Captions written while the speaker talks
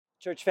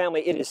Church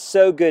family, it is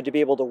so good to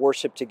be able to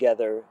worship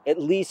together, at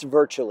least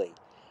virtually.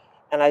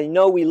 And I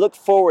know we look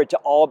forward to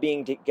all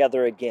being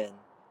together again.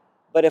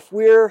 But if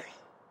we're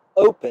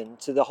open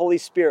to the Holy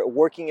Spirit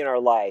working in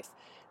our life,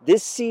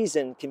 this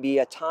season can be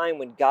a time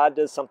when God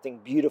does something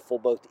beautiful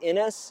both in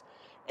us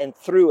and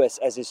through us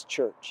as His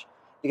church.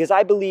 Because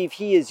I believe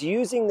He is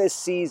using this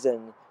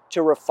season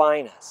to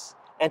refine us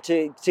and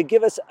to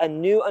give us a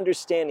new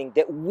understanding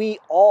that we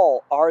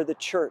all are the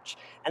church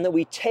and that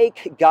we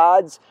take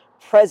God's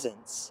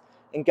presence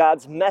and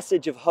God's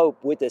message of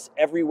hope with us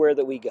everywhere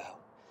that we go.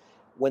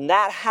 When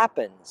that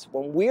happens,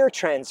 when we're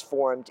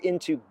transformed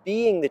into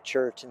being the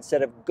church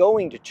instead of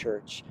going to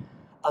church,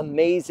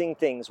 amazing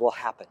things will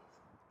happen.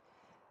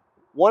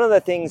 One of the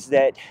things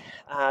that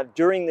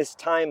during this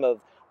time of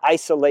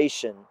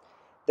isolation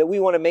that we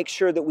want to make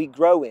sure that we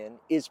grow in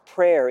is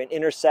prayer and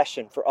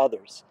intercession for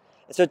others.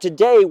 And so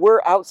today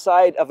we're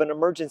outside of an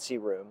emergency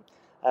room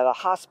at a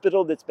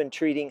hospital that's been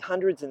treating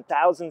hundreds and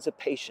thousands of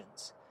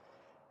patients.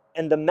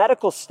 And the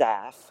medical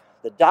staff,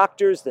 the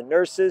doctors, the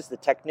nurses, the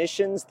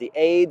technicians, the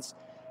aides,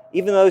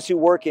 even those who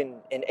work in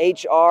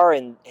HR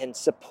and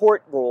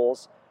support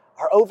roles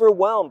are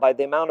overwhelmed by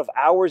the amount of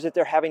hours that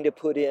they're having to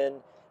put in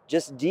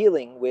just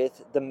dealing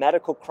with the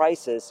medical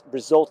crisis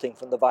resulting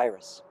from the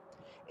virus.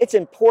 It's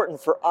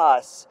important for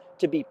us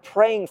to be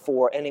praying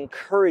for and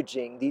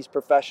encouraging these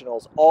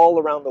professionals all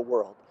around the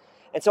world.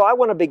 And so I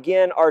want to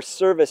begin our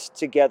service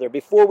together.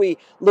 Before we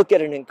look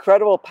at an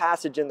incredible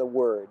passage in the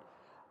Word,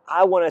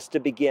 I want us to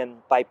begin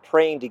by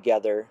praying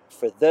together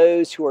for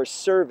those who are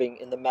serving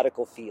in the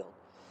medical field.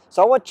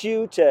 So I want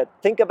you to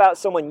think about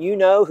someone you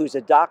know who's a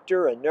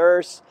doctor, a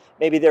nurse,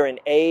 maybe they're an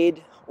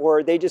aide,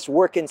 or they just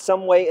work in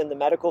some way in the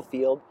medical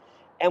field.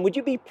 And would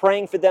you be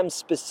praying for them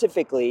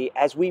specifically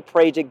as we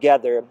pray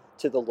together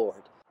to the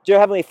Lord? Dear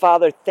Heavenly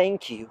Father,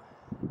 thank you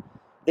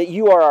that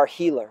you are our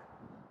healer.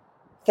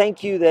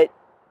 Thank you that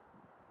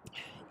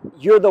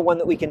you're the one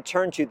that we can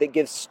turn to that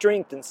gives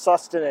strength and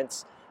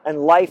sustenance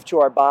and life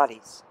to our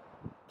bodies.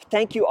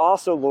 Thank you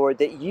also, Lord,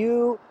 that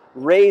you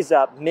raise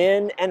up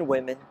men and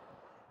women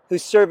who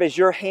serve as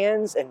your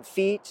hands and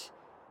feet,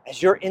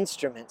 as your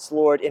instruments,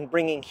 Lord, in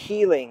bringing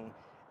healing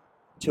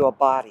to a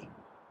body.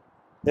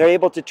 They're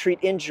able to treat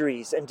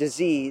injuries and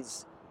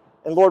disease.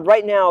 And Lord,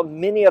 right now,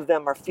 many of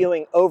them are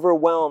feeling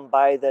overwhelmed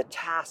by the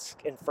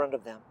task in front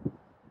of them.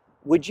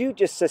 Would you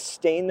just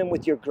sustain them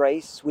with your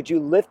grace? Would you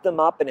lift them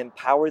up and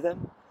empower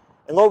them?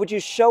 And Lord, would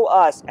you show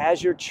us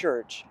as your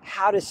church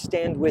how to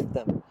stand with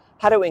them,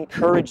 how to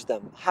encourage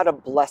them, how to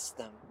bless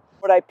them.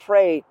 Lord, I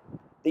pray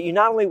that you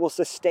not only will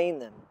sustain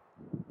them,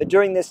 but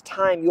during this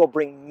time you will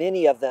bring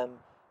many of them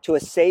to a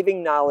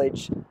saving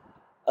knowledge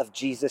of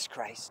Jesus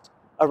Christ,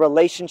 a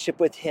relationship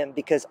with Him,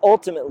 because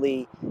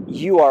ultimately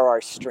you are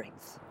our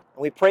strength.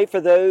 And we pray for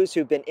those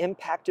who've been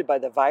impacted by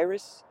the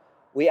virus.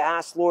 We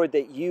ask, Lord,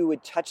 that you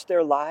would touch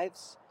their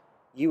lives,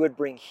 you would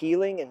bring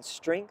healing and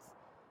strength,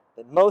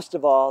 but most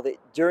of all, that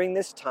during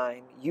this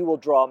time, you will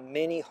draw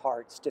many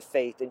hearts to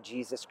faith in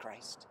Jesus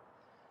Christ.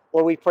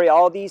 Lord, we pray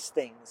all these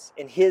things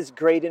in His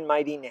great and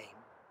mighty name.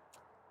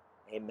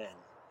 Amen.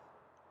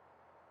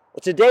 Well,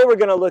 today we're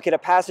going to look at a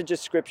passage of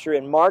Scripture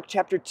in Mark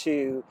chapter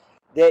 2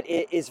 that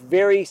is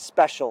very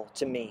special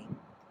to me.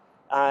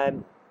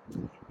 I've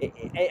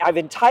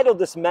entitled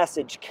this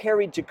message,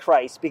 Carried to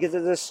Christ, because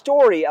it's a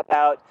story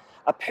about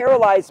a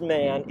paralyzed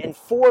man and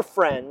 4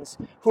 friends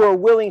who are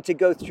willing to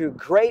go through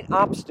great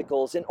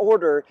obstacles in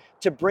order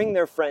to bring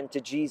their friend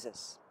to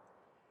Jesus.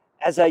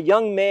 As a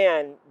young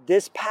man,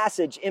 this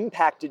passage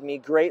impacted me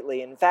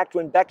greatly. In fact,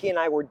 when Becky and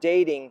I were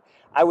dating,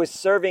 I was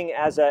serving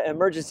as an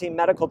emergency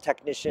medical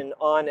technician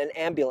on an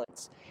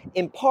ambulance,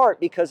 in part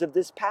because of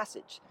this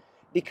passage,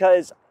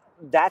 because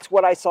that's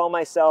what I saw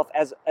myself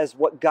as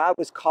what God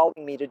was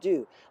calling me to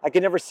do. I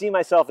could never see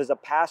myself as a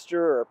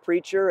pastor or a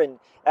preacher, and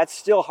that's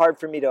still hard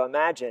for me to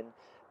imagine.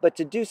 But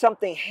to do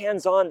something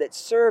hands-on that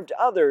served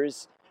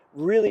others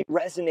really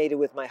resonated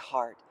with my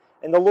heart.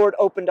 And the Lord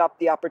opened up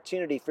the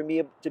opportunity for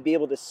me to be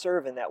able to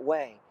serve in that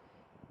way.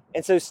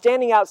 And so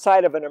standing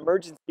outside of an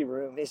emergency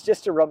room is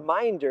just a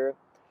reminder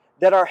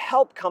that our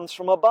help comes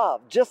from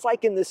above, just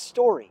like in this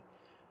story.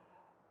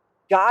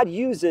 God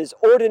uses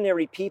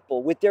ordinary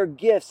people with their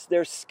gifts,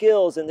 their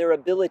skills, and their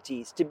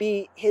abilities to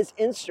be His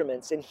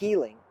instruments in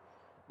healing.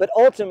 But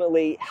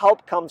ultimately,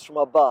 help comes from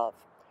above.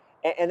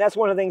 And that's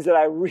one of the things that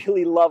I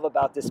really love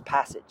about this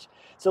passage.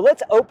 So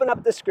let's open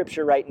up the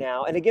Scripture right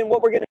now. And again,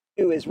 what we're going to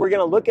do is we're going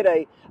to look at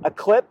a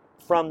clip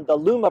from the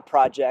Luma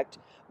Project,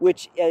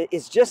 which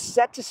is just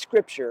set to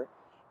Scripture.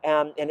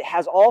 And it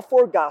has all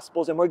 4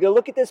 Gospels. And we're going to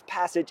look at this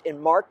passage in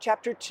Mark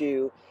chapter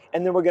 2.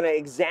 And then we're going to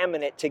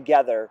examine it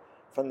together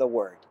from the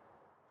Word.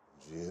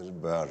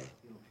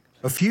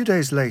 A few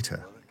days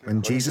later,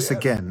 when Jesus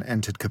again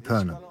entered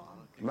Capernaum,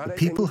 the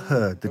people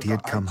heard that he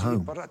had come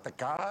home.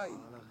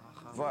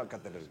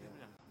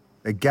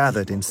 They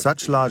gathered in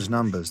such large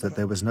numbers that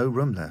there was no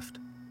room left,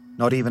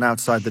 not even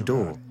outside the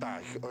door,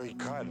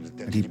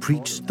 and he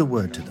preached the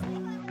word to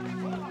them.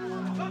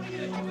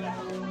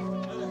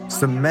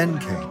 Some men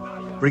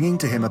came, bringing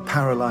to him a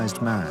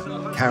paralyzed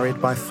man,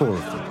 carried by 4 of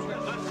them.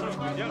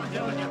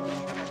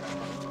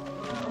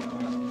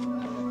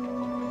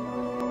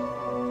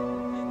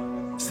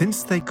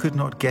 Since they could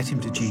not get him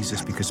to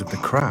Jesus because of the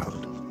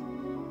crowd,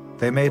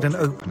 they made an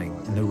opening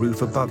in the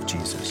roof above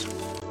Jesus.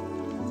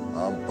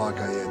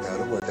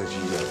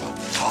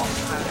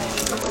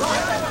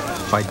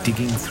 By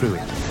digging through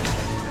it,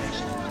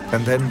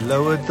 and then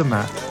lowered the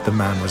mat the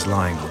man was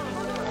lying on.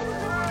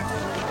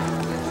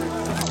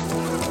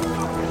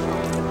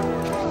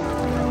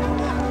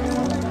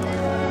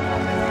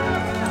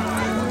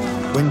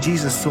 When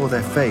Jesus saw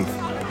their faith,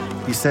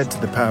 he said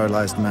to the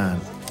paralyzed man,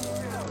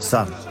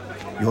 "Son,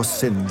 your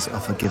sins are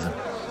forgiven."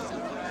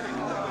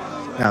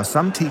 Now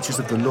some teachers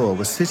of the law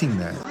were sitting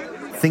there,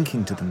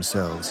 thinking to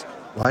themselves,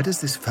 "Why does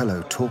this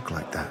fellow talk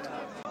like that?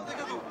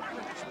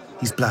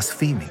 He's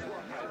blaspheming.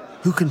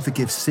 Who can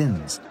forgive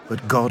sins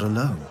but God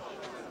alone?"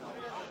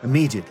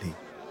 Immediately,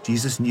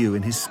 Jesus knew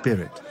in his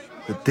spirit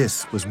that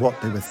this was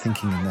what they were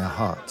thinking in their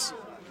hearts.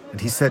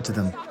 And he said to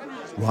them,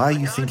 "Why are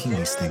you thinking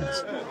these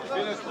things?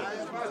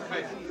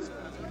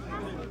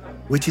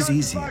 Which is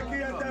easier,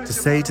 to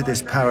say to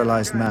this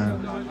paralyzed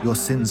man, 'Your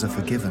sins are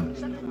forgiven,'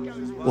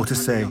 or to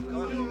say,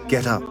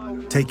 'Get up,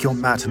 take your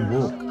mat and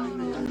walk'?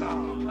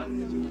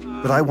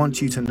 But I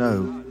want you to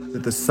know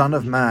that the Son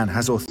of Man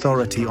has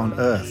authority on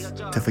earth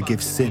to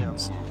forgive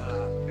sins."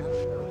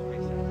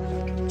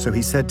 So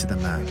he said to the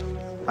man,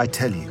 "I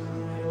tell you,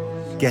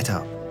 get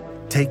up,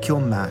 take your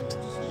mat,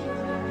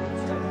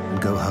 and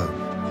go home."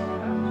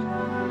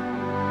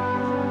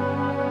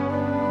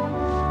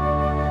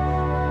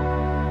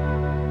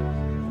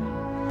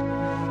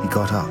 He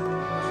got up,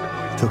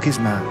 took his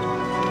mat,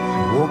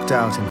 and walked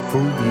out in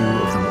full view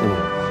of them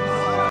all.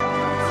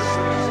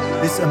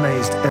 This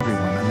amazed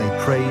everyone, and they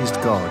praised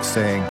God,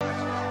 saying,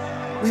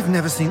 "We've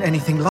never seen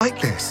anything like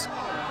this."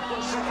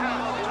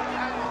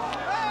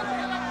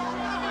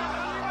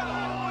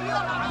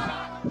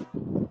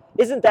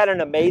 Isn't that an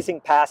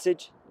amazing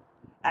passage?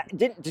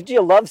 Did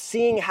you love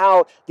seeing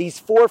how these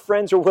four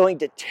friends were willing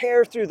to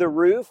tear through the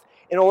roof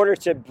in order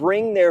to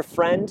bring their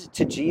friend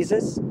to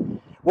Jesus?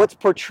 What's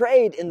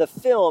portrayed in the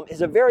film is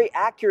a very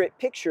accurate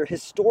picture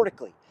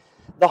historically.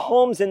 The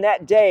homes in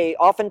that day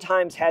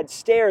oftentimes had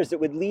stairs that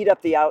would lead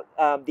up the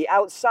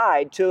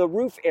outside to the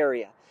roof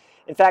area.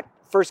 In fact,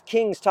 1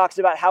 Kings talks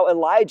about how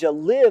Elijah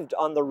lived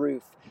on the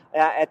roof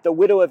at the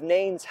widow of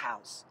Nain's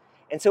house.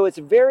 And so it's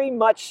very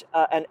much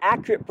an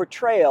accurate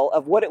portrayal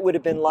of what it would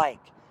have been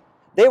like.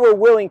 They were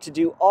willing to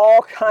do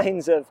all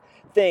kinds of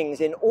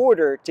things in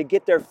order to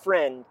get their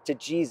friend to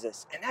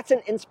Jesus. And that's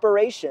an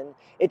inspiration.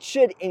 It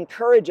should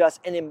encourage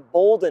us and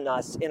embolden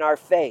us in our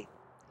faith.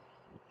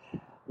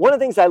 One of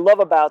the things I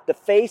love about the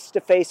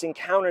face-to-face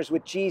encounters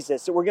with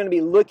Jesus that we're going to be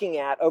looking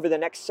at over the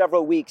next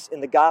several weeks in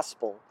the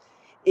gospel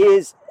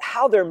is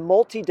how they're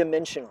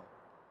multidimensional.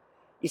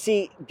 You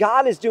see,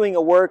 God is doing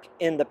a work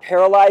in the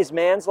paralyzed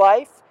man's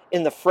life,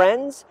 in the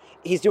friends.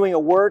 He's doing a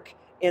work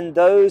in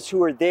those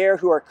who are there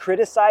who are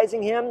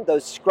criticizing him,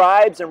 those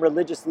scribes and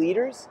religious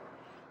leaders.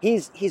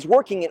 He's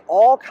working in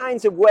all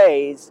kinds of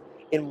ways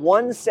in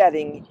one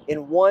setting,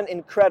 in one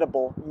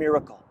incredible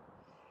miracle.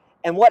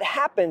 And what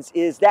happens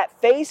is that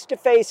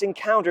face-to-face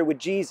encounter with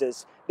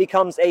Jesus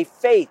becomes a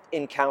faith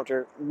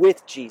encounter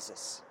with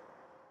Jesus.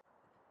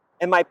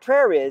 And my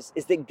prayer is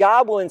that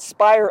God will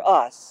inspire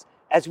us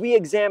as we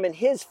examine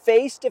his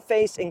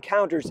face-to-face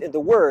encounters in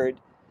the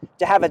Word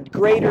to have a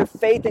greater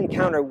faith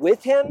encounter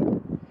with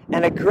him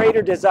and a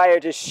greater desire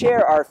to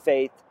share our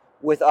faith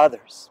with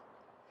others.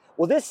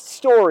 Well, this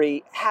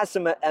story has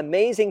some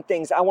amazing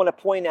things I want to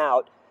point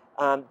out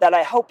that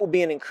I hope will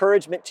be an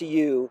encouragement to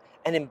you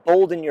and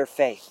embolden your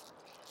faith.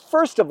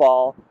 First of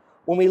all,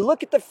 when we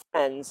look at the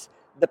friends,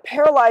 the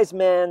paralyzed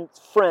man's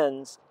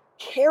friends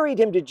carried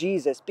him to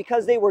Jesus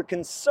because they were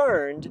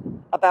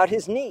concerned about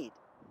his need.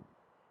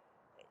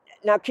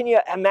 Now, can you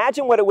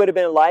imagine what it would have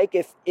been like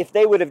if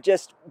they would have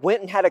just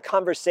went and had a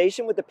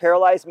conversation with the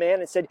paralyzed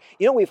man and said,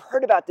 "You know, we've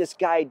heard about this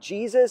guy,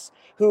 Jesus,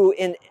 who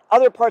in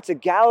other parts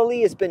of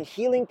Galilee has been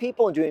healing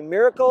people and doing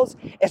miracles.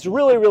 It's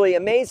really, really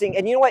amazing.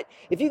 And you know what?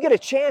 If you get a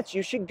chance,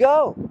 you should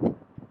go."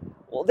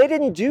 Well, they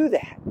didn't do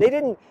that. They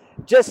didn't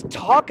just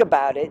talk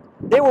about it.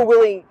 They were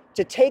willing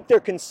to take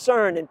their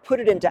concern and put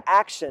it into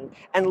action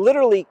and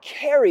literally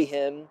carry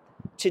him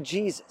to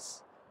Jesus.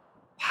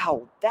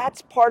 Wow,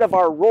 that's part of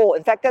our role.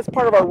 In fact, that's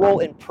part of our role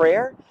in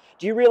prayer.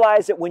 Do you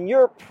realize that when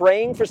you're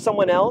praying for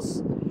someone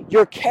else,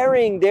 you're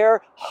carrying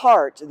their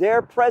heart,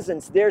 their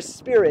presence, their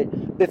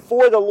spirit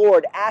before the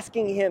Lord,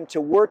 asking him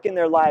to work in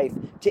their life,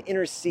 to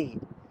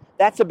intercede?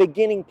 That's a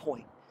beginning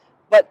point.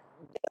 But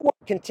they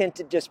weren't content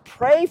to just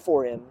pray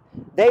for him.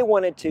 They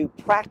wanted to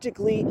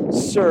practically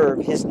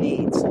serve his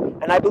needs.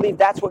 And I believe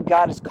that's what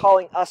God is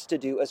calling us to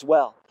do as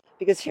well.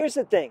 Because here's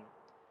the thing.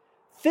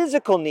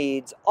 Physical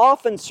needs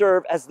often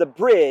serve as the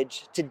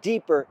bridge to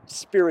deeper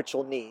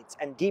spiritual needs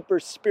and deeper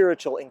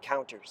spiritual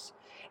encounters.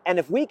 And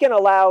if we can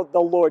allow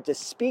the Lord to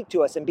speak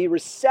to us and be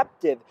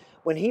receptive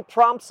when he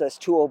prompts us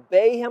to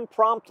obey him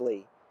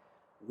promptly,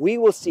 we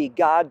will see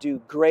God do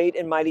great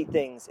and mighty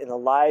things in the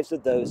lives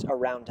of those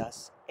around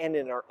us and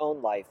in our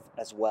own life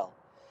as well.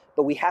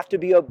 But we have to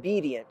be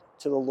obedient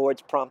to the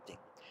Lord's prompting.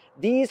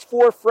 These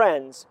four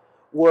friends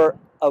were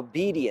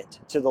obedient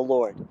to the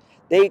Lord.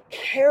 They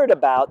cared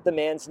about the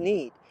man's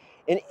need.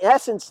 In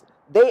essence,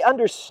 they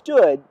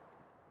understood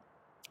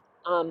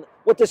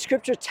what the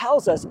scripture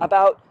tells us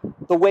about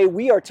the way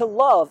we are to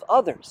love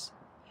others.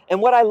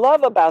 And what I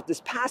love about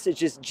this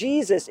passage is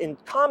Jesus, in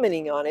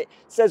commenting on it,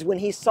 says when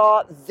he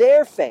saw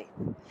their faith,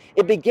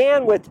 it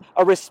began with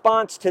a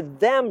response to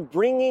them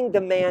bringing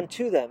the man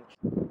to them.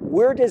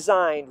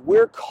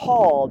 We're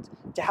called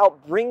to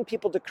help bring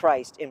people to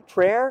Christ in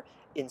prayer,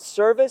 in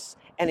service,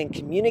 and in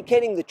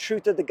communicating the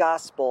truth of the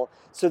gospel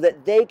so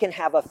that they can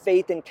have a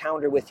faith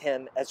encounter with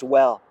him as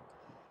well.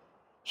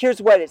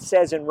 Here's what it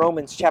says in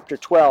Romans chapter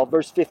 12,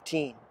 verse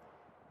 15.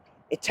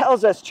 It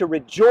tells us to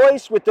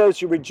rejoice with those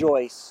who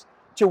rejoice,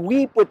 to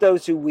weep with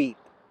those who weep.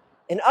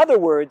 In other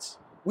words,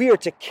 we are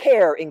to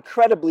care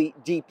incredibly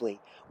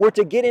deeply. We're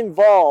to get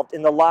involved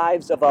in the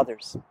lives of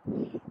others.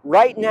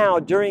 Right now,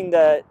 during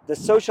the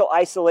social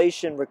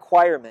isolation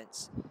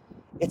requirements,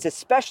 it's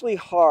especially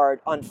hard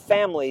on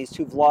families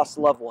who've lost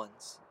loved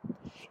ones.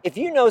 If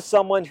you know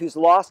someone who's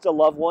lost a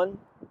loved one,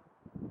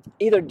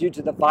 either due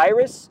to the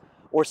virus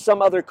or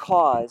some other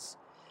cause,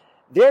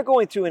 they're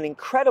going through an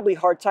incredibly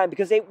hard time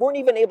because they weren't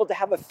even able to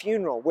have a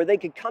funeral where they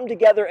could come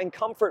together and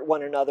comfort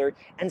one another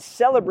and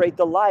celebrate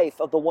the life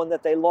of the one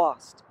that they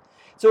lost.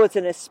 So it's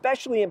an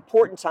especially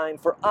important time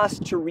for us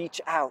to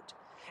reach out.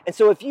 And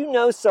so if you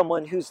know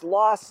someone who's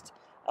lost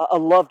a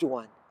loved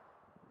one,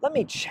 let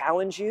me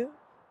challenge you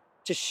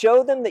to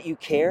show them that you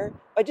care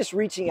by just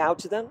reaching out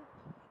to them.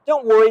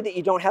 Don't worry that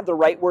you don't have the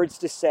right words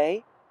to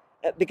say,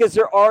 because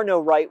there are no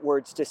right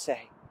words to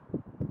say.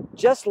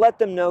 Just let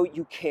them know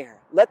you care.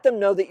 Let them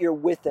know that you're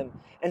with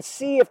them, and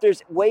see if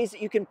there's ways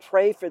that you can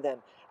pray for them.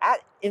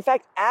 In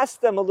fact,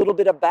 ask them a little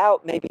bit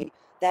about maybe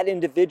that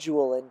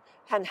individual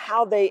and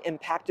how they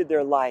impacted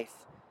their life.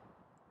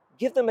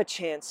 Give them a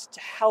chance to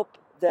help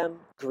them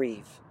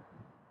grieve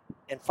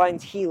and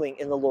find healing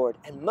in the Lord.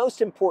 And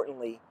most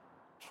importantly,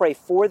 pray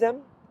for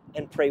them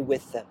and pray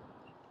with them.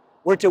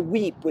 We're to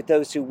weep with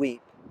those who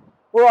weep.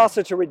 We're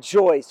also to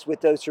rejoice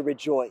with those who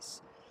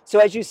rejoice. So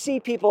as you see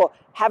people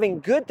having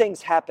good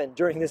things happen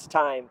during this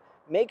time,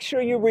 make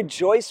sure you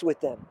rejoice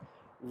with them.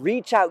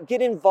 Reach out,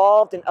 get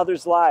involved in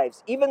others'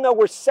 lives. Even though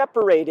we're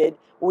separated,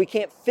 we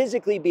can't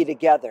physically be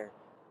together,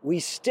 we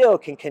still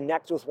can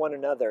connect with one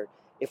another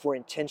if we're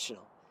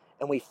intentional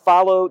and we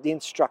follow the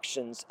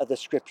instructions of the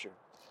scripture.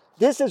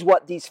 This is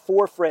what these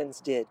four friends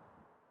did.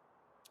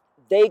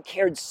 They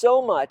cared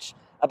so much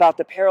about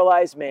the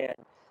paralyzed man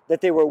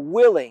that they were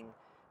willing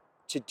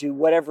to do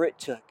whatever it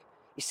took.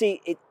 You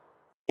see,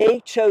 they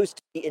chose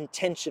to be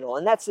intentional,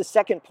 and that's the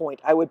second point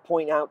I would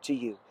point out to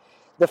you.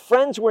 The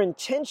friends were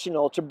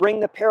intentional to bring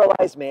the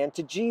paralyzed man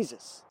to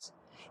Jesus.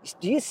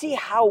 Do you see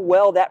how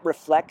well that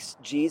reflects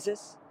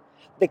Jesus?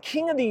 The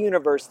King of the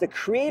universe, the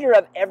creator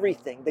of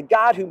everything, the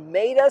God who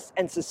made us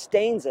and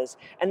sustains us,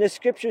 and the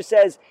scripture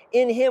says,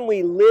 in him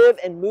we live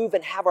and move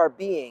and have our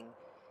being.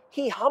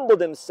 He humbled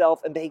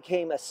himself and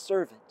became a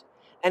servant,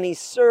 and he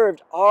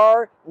served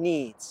our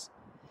needs.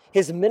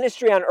 His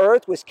ministry on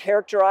earth was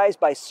characterized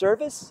by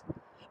service,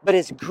 but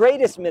his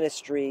greatest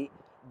ministry,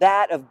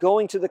 that of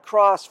going to the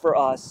cross for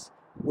us,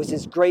 was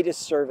his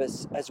greatest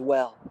service as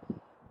well.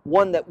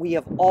 One that we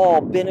have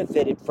all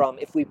benefited from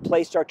if we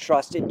placed our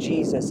trust in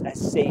Jesus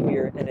as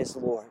Savior and as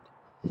Lord.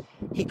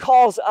 He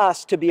calls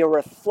us to be a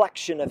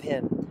reflection of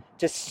him,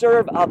 to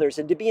serve others,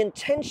 and to be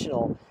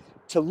intentional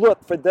to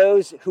look for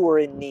those who are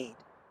in need.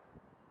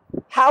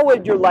 How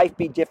would your life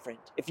be different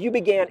if you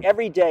began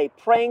every day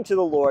praying to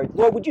the Lord,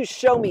 Lord, would you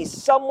show me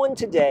someone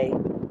today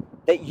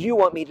that you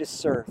want me to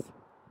serve,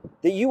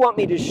 that you want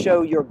me to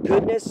show your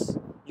goodness,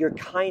 your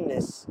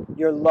kindness,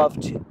 your love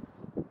to?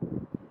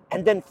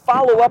 And then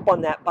follow up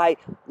on that by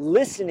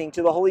listening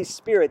to the Holy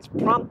Spirit's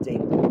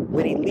prompting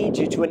when he leads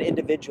you to an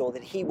individual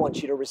that he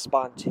wants you to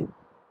respond to.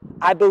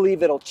 I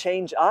believe it'll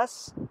change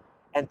us,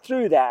 and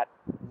through that,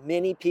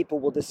 many people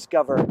will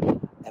discover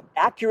an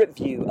accurate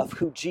view of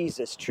who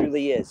Jesus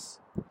truly is.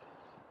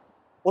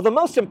 Well, the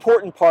most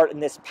important part in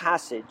this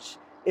passage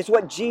is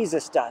what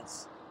Jesus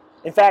does.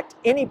 In fact,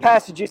 any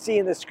passage you see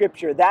in the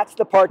scripture, that's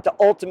the part to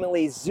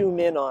ultimately zoom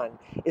in on,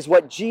 is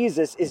what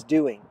Jesus is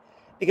doing.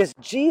 Because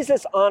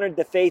Jesus honored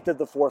the faith of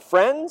the four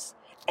friends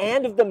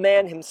and of the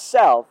man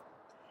himself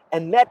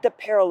and met the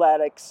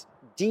paralytic's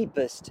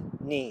deepest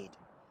need.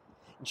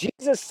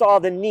 Jesus saw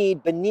the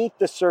need beneath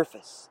the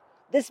surface.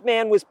 This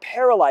man was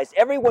paralyzed.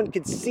 Everyone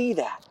could see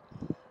that.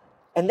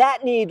 And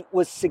that need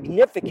was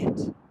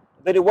significant,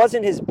 but it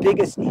wasn't his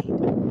biggest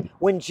need.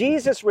 When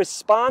Jesus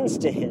responds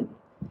to him,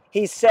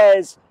 he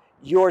says,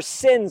 your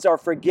sins are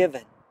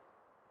forgiven.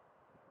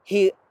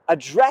 He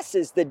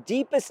addresses the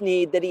deepest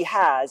need that he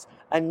has,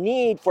 a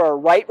need for a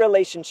right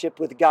relationship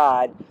with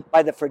God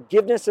by the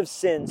forgiveness of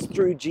sins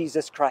through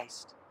Jesus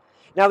Christ.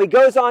 Now he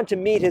goes on to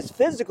meet his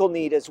physical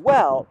need as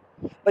well,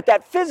 but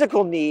that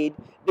physical need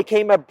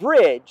became a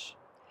bridge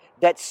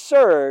that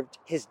served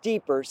his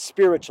deeper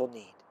spiritual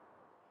need.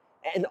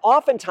 And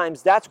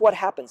oftentimes that's what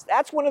happens.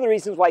 That's one of the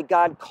reasons why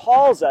God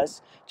calls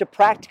us to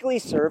practically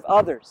serve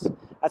others.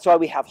 That's why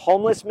we have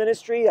homeless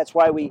ministry. That's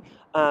why we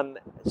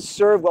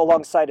serve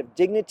alongside of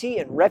dignity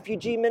and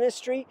refugee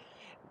ministry.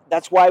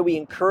 That's why we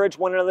encourage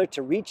one another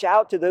to reach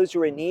out to those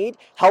who are in need,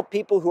 help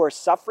people who are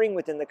suffering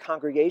within the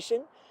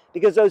congregation,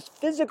 because those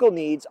physical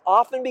needs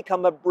often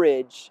become a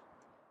bridge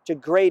to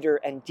greater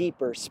and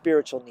deeper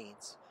spiritual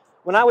needs.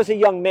 When I was a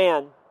young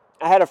man,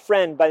 I had a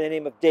friend by the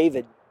name of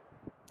David.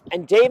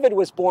 And David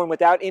was born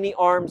without any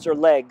arms or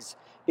legs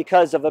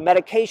because of a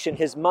medication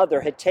his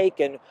mother had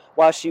taken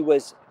while she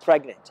was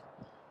pregnant.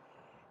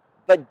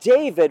 But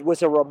David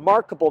was a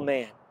remarkable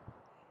man.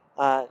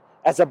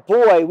 As a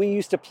boy, we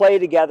used to play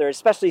together,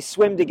 especially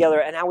swim together,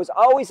 and I was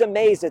always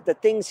amazed at the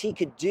things he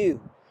could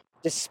do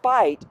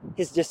despite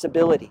his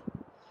disability.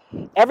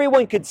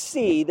 Everyone could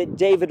see that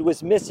David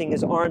was missing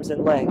his arms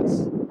and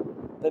legs,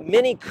 but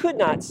many could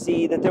not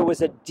see that there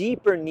was a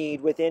deeper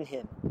need within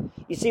him.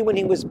 You see, when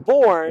he was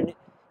born,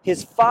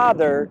 his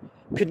father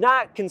could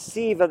not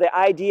conceive of the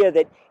idea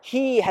that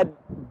he had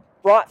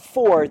brought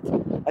forth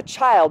a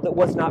child that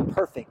was not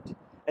perfect.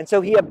 And so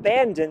he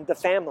abandoned the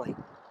family.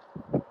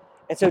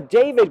 And so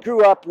David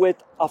grew up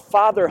with a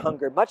father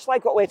hunger, much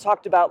like what we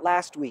talked about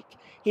last week.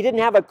 He didn't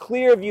have a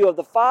clear view of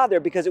the father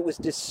because it was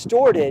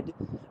distorted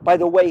by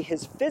the way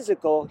his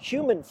physical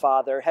human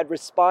father had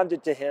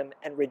responded to him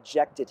and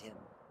rejected him.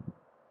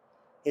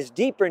 His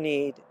deeper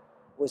need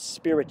was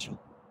spiritual.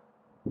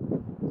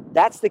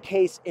 That's the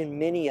case in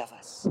many of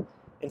us.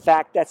 In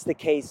fact, that's the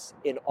case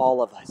in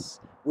all of us.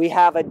 We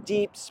have a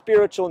deep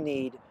spiritual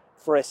need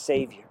for a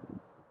Savior.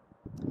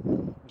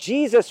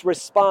 Jesus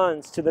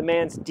responds to the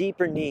man's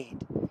deeper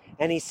need,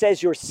 and he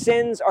says, your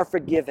sins are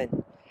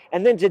forgiven.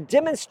 And then to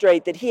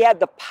demonstrate that he had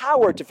the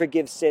power to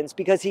forgive sins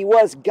because he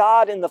was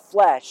God in the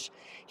flesh,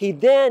 he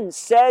then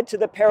said to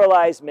the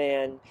paralyzed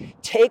man,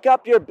 take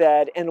up your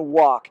bed and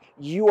walk.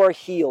 You are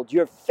healed.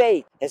 Your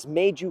faith has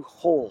made you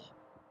whole.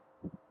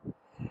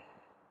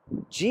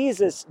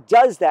 Jesus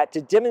does that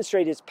to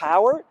demonstrate his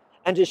power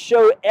and to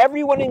show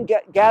everyone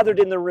gathered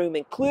in the room,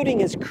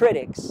 including his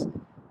critics,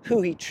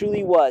 who he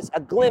truly was, a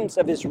glimpse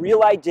of his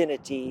real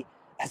identity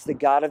as the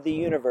God of the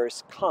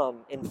universe come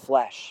in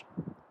flesh.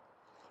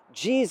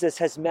 Jesus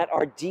has met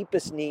our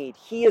deepest need.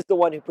 He is the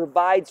one who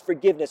provides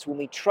forgiveness when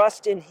we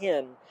trust in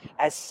him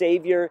as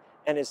Savior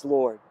and as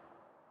Lord.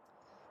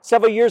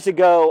 Several years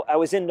ago, I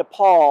was in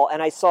Nepal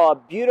and I saw a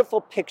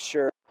beautiful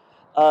picture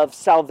of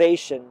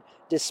salvation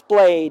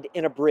displayed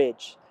in a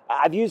bridge.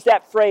 I've used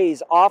that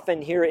phrase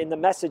often here in the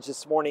message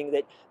this morning,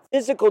 that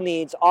physical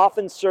needs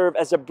often serve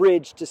as a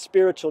bridge to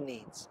spiritual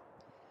needs.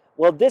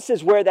 Well, this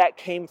is where that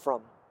came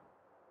from.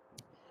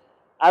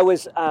 I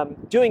was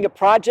doing a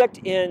project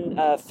in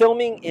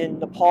filming in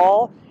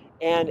Nepal,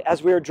 and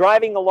as we were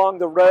driving along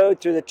the road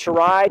through the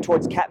Terai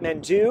towards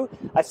Kathmandu,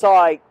 I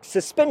saw a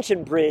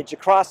suspension bridge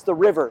across the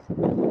river.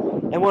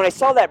 And when I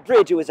saw that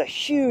bridge, it was a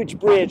huge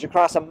bridge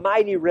across a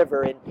mighty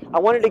river, and I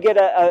wanted to get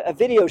a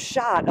video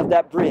shot of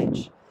that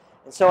bridge.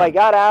 And so I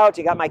got out,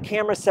 I got my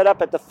camera set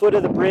up at the foot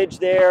of the bridge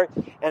there,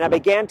 and I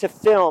began to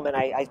film, and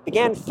I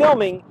began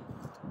filming,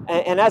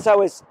 and as I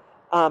was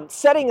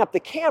setting up the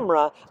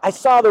camera, I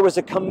saw there was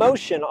a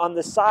commotion on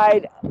the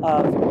side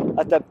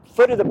at the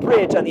foot of the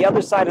bridge on the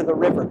other side of the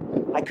river.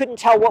 I couldn't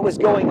tell what was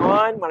going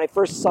on when I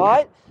first saw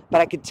it,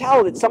 but I could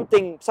tell that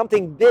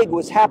something big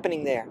was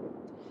happening there.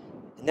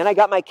 And then I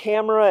got my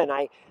camera and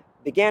I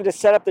began to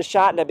set up the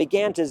shot, and I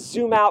began to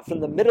zoom out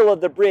from the middle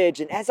of the bridge.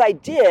 And as I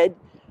did,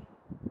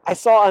 I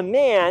saw a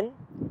man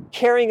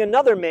carrying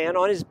another man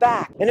on his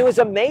back. And it was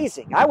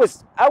amazing. I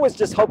was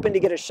just hoping to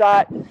get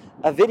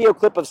a video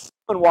clip of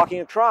someone walking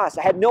across.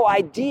 I had no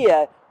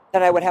idea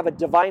that I would have a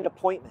divine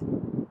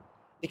appointment.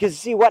 Because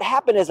see, what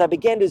happened as I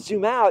began to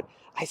zoom out,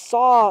 I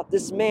saw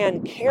this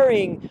man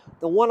carrying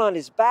the one on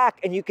his back,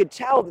 and you could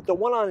tell that the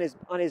one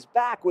on his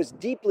back was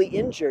deeply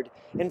injured.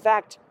 In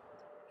fact,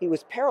 he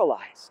was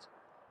paralyzed.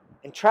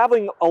 And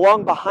traveling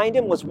along behind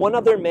him was one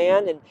other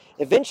man, and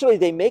eventually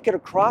they make it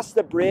across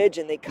the bridge,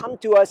 and they come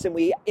to us, and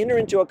we enter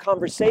into a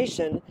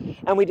conversation,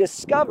 and we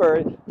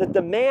discover that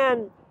the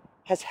man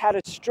has had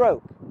a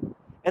stroke,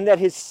 and that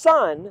his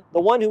son,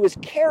 the one who was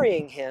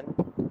carrying him,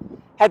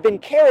 had been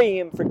carrying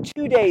him for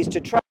 2 days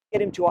to try to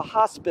get him to a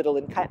hospital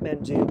in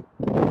Kathmandu.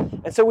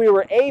 And so we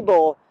were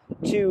able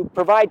to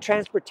provide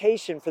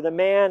transportation for the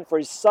man, for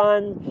his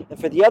son, and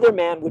for the other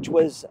man, which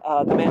was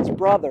the man's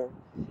brother,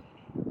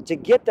 to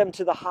get them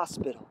to the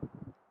hospital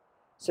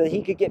so that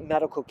he could get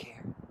medical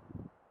care.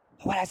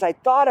 But as I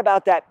thought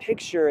about that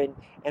picture and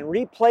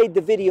replayed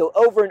the video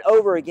over and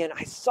over again,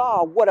 I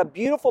saw what a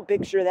beautiful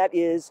picture that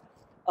is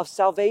of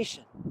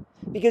salvation.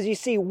 Because you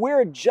see,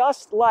 we're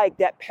just like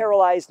that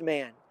paralyzed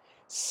man.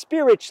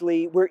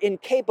 Spiritually, we're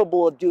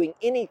incapable of doing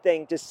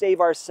anything to save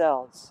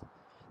ourselves.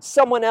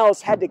 Someone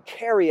else had to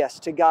carry us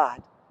to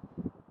God,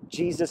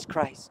 Jesus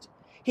Christ.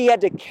 He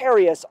had to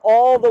carry us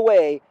all the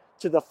way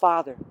to the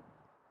Father.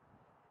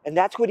 And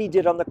that's what he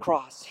did on the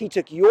cross. He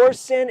took your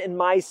sin and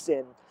my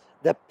sin,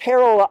 the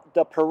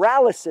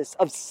paralysis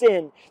of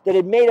sin that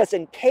had made us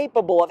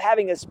incapable of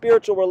having a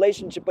spiritual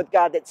relationship with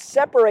God, that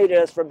separated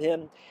us from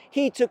Him,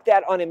 He took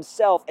that on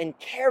Himself and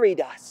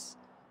carried us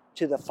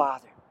to the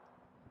Father.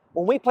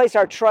 When we place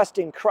our trust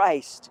in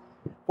Christ,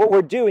 what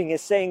we're doing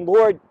is saying,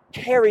 Lord,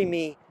 carry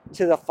me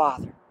to the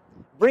Father.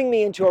 Bring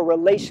me into a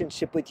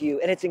relationship with you.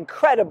 And it's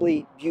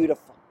incredibly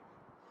beautiful.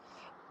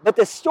 But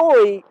the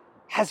story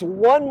has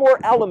one more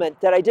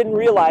element that I didn't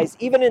realize,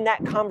 even in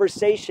that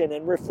conversation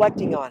and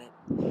reflecting on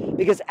it.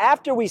 Because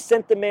after we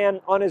sent the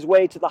man on his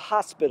way to the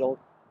hospital,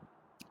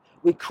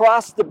 we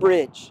crossed the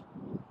bridge.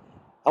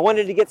 I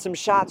wanted to get some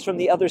shots from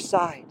the other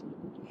side.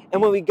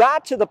 And when we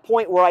got to the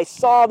point where I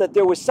saw that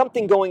there was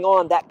something going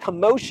on, that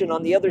commotion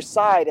on the other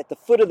side at the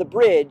foot of the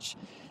bridge,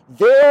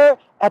 there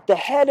at the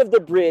head of the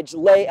bridge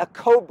lay a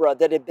cobra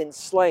that had been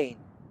slain.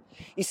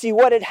 You see,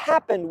 what had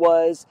happened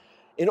was,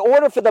 in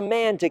order for the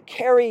man to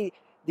carry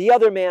the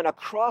other man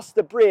across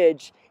the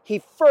bridge, he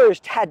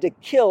first had to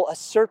kill a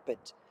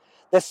serpent.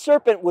 The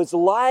serpent was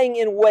lying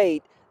in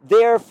wait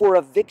there for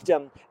a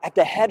victim at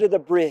the head of the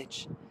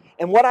bridge.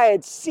 And what I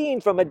had seen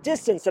from a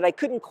distance that I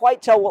couldn't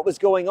quite tell what was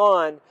going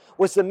on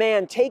was the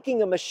man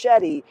taking a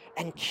machete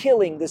and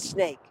killing the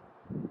snake.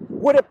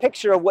 What a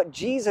picture of what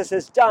Jesus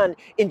has done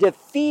in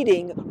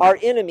defeating our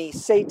enemy,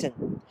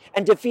 Satan,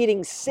 and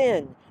defeating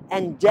sin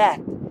and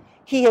death.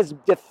 He has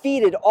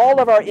defeated all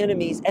of our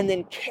enemies and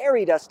then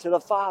carried us to the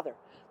Father.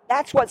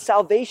 That's what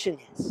salvation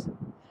is.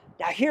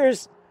 Now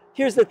here's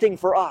the thing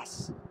for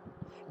us.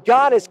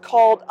 God has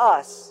called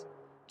us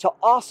to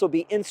also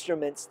be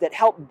instruments that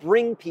help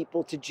bring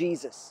people to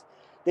Jesus,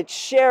 that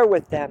share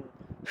with them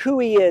who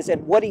He is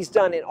and what He's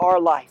done in our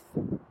life.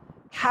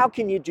 How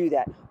can you do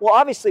that? Well,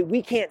 obviously,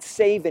 we can't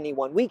save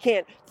anyone. We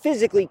can't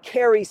physically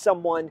carry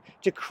someone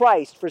to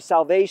Christ for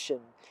salvation,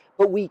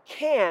 but we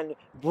can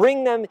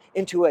bring them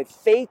into a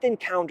faith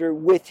encounter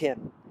with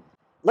Him.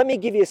 Let me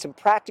give you some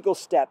practical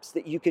steps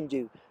that you can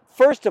do.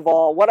 First of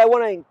all, what I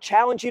want to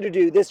challenge you to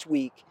do this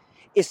week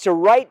is to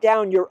write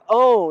down your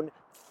own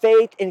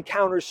faith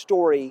encounter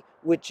story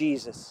with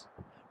Jesus.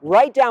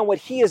 Write down what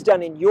He has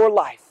done in your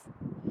life,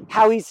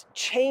 how He's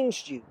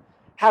changed you,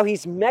 how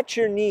He's met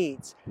your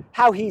needs,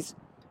 how He's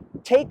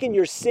taken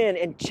your sin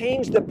and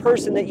changed the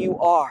person that you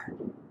are.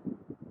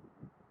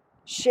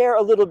 Share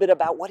a little bit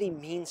about what He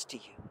means to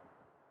you.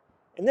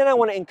 And then I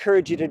want to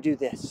encourage you to do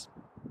this.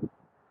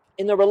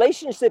 In the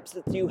relationships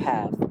that you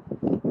have,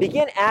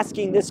 begin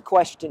asking this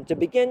question, to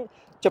begin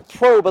to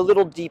probe a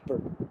little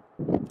deeper.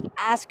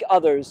 Ask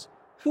others,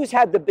 who's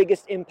had the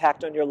biggest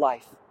impact on your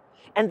life?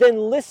 And then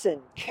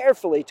listen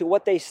carefully to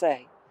what they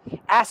say.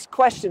 Ask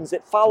questions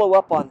that follow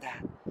up on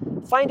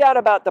that. Find out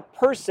about the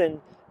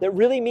person that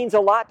really means a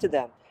lot to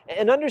them.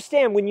 And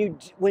understand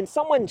when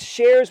someone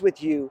shares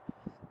with you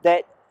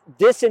that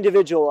this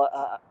individual,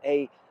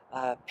 a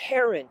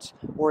parent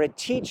or a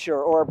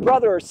teacher or a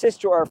brother or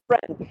sister or a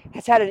friend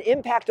has had an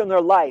impact on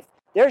their life,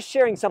 they're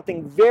sharing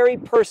something very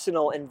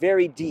personal and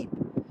very deep.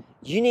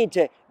 You need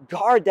to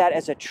guard that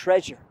as a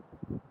treasure.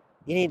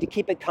 You need to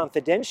keep it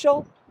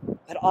confidential,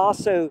 but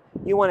also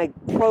you want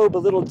to probe a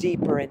little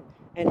deeper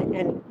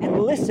and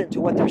listen to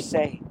what they're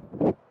saying.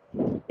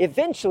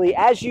 Eventually,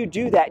 as you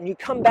do that and you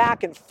come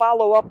back and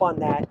follow up on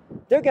that,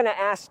 they're going to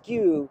ask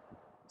you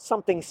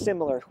something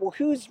similar. Well,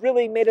 who's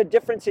really made a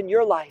difference in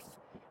your life?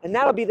 And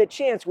that'll be the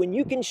chance when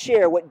you can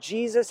share what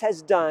Jesus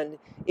has done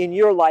in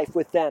your life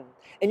with them.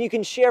 And you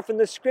can share from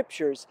the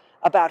scriptures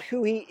about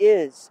who He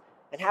is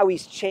and how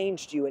He's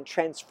changed you and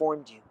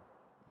transformed you.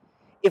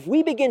 If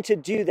we begin to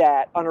do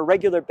that on a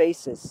regular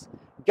basis,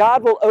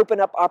 God will open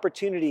up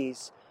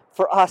opportunities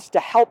for us to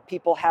help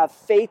people have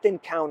faith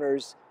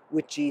encounters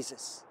with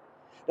Jesus.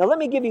 Now, let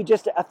me give you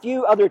just a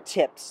few other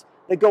tips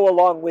that go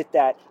along with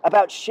that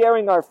about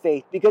sharing our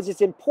faith, because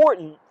it's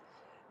important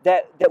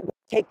that we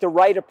take the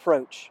right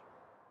approach.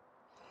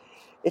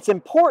 It's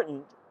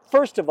important,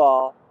 first of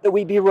all, that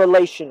we be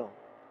relational.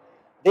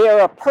 They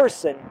are a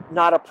person,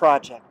 not a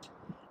project.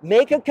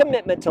 Make a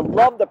commitment to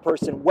love the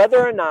person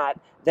whether or not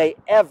they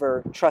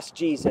ever trust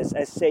Jesus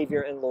as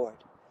Savior and Lord.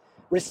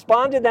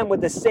 Respond to them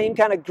with the same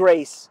kind of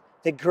grace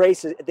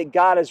that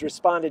God has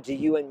responded to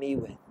you and me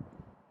with.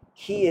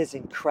 He is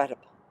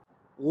incredible.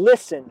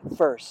 Listen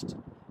first.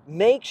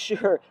 Make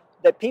sure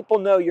that people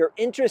know you're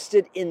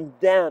interested in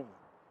them,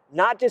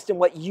 not just in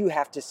what you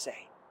have to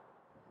say.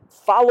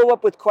 Follow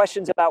up with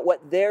questions about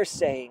what they're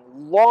saying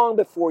long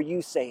before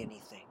you say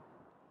anything.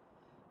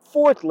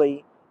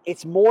 Fourthly,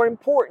 it's more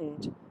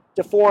important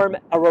to form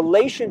a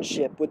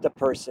relationship with the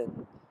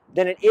person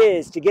than it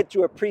is to get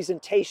through a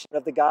presentation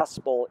of the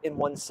gospel in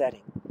one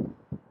setting.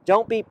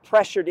 Don't be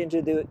pressured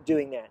into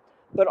doing that,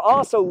 but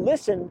also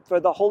listen for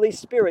the Holy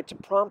Spirit to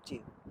prompt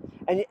you.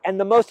 And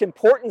the most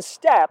important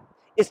step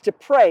is to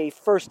pray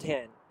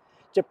firsthand,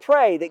 to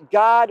pray that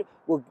God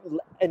will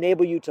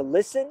enable you to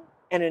listen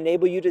and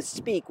enable you to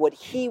speak what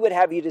He would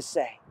have you to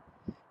say,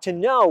 to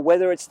know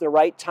whether it's the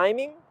right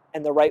timing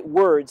and the right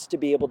words to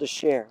be able to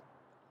share.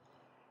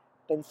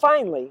 And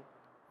finally,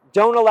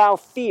 don't allow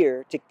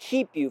fear to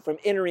keep you from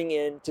entering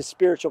into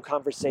spiritual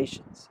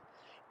conversations.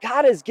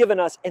 God has given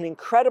us an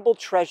incredible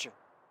treasure.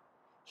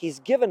 He's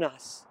given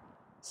us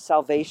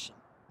salvation.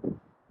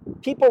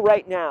 People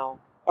right now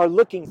are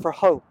looking for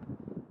hope.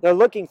 They're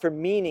looking for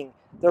meaning.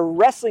 They're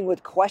wrestling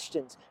with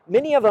questions.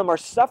 Many of them are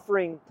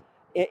suffering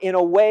in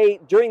a way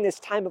during this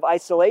time of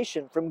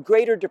isolation from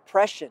greater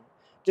depression,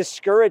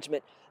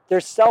 discouragement.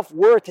 Their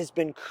self-worth has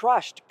been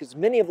crushed because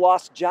many have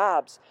lost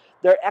jobs.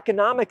 They're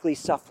economically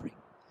suffering.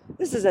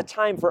 This is a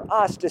time for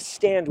us to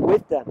stand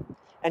with them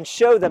and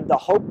show them the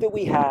hope that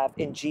we have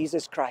in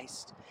Jesus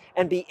Christ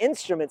and be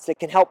instruments that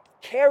can help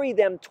carry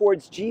them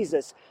towards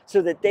Jesus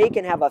so that they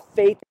can have a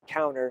faith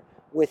encounter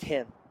with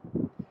Him.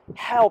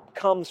 Help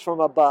comes from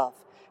above.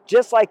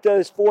 Just like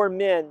those 4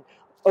 men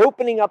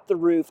opening up the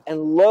roof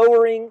and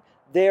lowering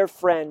their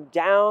friend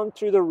down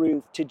through the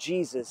roof to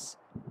Jesus,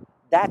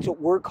 that's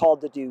what we're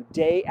called to do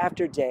day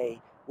after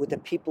day with the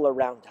people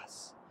around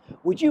us.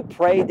 Would you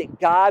pray that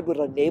God would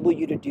enable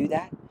you to do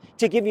that?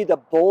 To give you the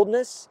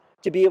boldness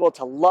to be able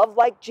to love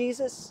like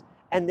Jesus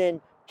and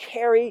then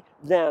carry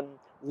them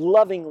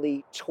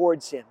lovingly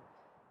towards Him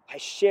by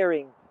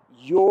sharing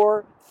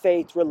your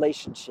faith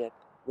relationship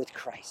with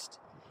Christ.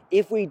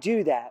 If we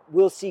do that,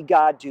 we'll see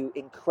God do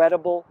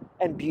incredible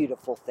and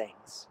beautiful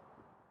things.